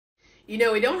You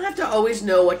know, we don't have to always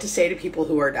know what to say to people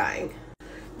who are dying.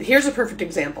 Here's a perfect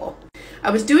example.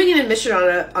 I was doing an admission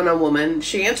on a woman.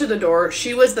 She answered the door.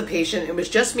 She was the patient. It was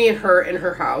just me and her in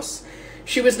her house.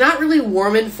 She was not really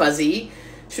warm and fuzzy.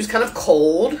 She was kind of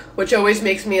cold, which always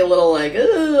makes me a little like,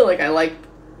 ugh, like I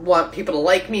want people to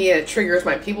like me, and it triggers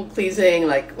my people pleasing,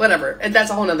 like whatever. And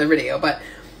that's a whole nother video. But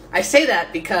I say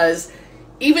that because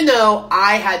even though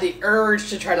I had the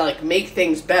urge to try to like make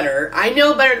things better, I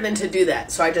know better than to do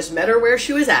that. So I just met her where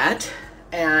she was at,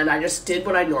 and I just did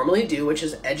what I normally do, which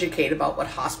is educate about what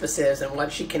hospice is and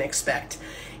what she can expect,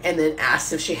 and then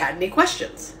asked if she had any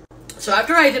questions. So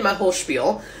after I did my whole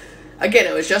spiel, again,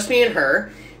 it was just me and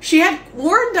her. She had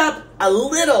warmed up a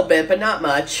little bit, but not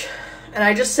much. And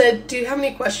I just said, do you have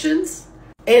any questions?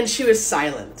 And she was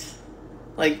silent,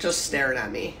 like just staring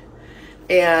at me.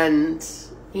 And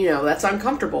you know, that's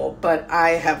uncomfortable, but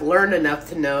I have learned enough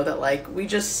to know that like we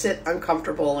just sit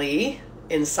uncomfortably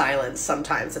in silence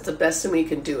sometimes. That's the best thing we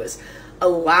can do, is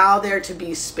allow there to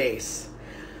be space.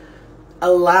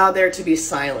 Allow there to be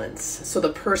silence so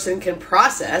the person can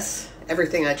process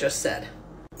everything I just said.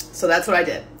 So that's what I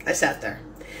did. I sat there.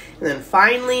 And then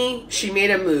finally she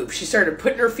made a move. She started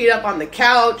putting her feet up on the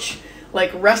couch,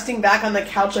 like resting back on the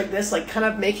couch like this, like kind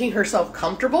of making herself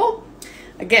comfortable.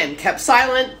 Again, kept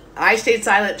silent. I stayed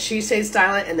silent, she stayed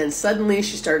silent, and then suddenly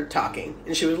she started talking,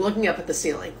 and she was looking up at the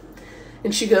ceiling.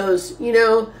 And she goes, you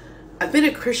know, I've been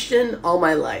a Christian all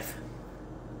my life,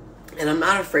 and I'm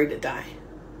not afraid to die.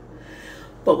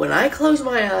 But when I close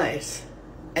my eyes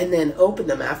and then open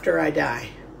them after I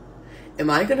die, am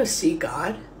I going to see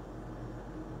God?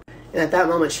 And at that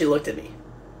moment, she looked at me,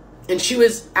 and she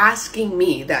was asking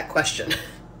me that question.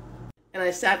 And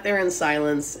I sat there in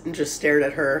silence and just stared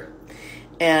at her,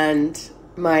 and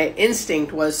my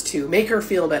instinct was to make her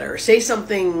feel better, say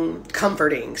something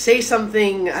comforting, say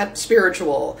something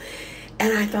spiritual.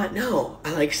 And I thought, no,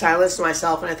 I like silenced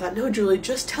myself, and I thought, no, Julie,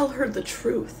 just tell her the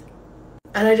truth.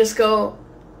 And I just go,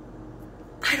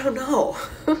 I don't know.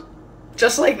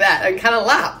 Just like that, and kind of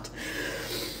laughed.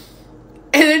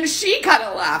 And then she kind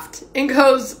of laughed and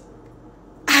goes,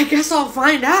 I guess I'll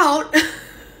find out.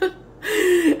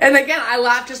 And again, I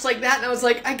laughed just like that, and I was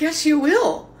like, I guess you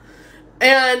will.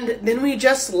 And then we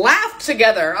just laughed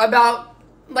together about,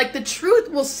 like, the truth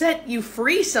will set you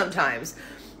free sometimes.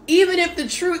 Even if the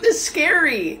truth is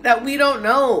scary, that we don't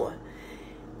know.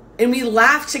 And we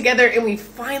laughed together, and we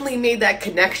finally made that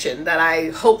connection that I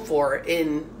hope for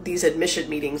in these admission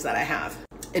meetings that I have.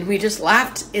 And we just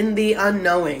laughed in the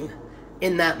unknowing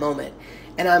in that moment.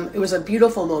 And it was a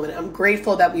beautiful moment. I'm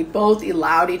grateful that we both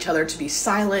allowed each other to be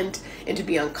silent and to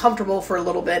be uncomfortable for a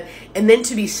little bit, and then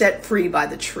to be set free by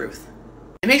the truth.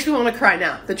 It makes me want to cry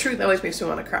now. The truth always makes me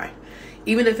want to cry,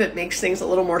 even if it makes things a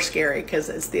little more scary because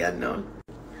it's the unknown.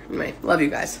 Anyway, love you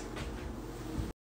guys.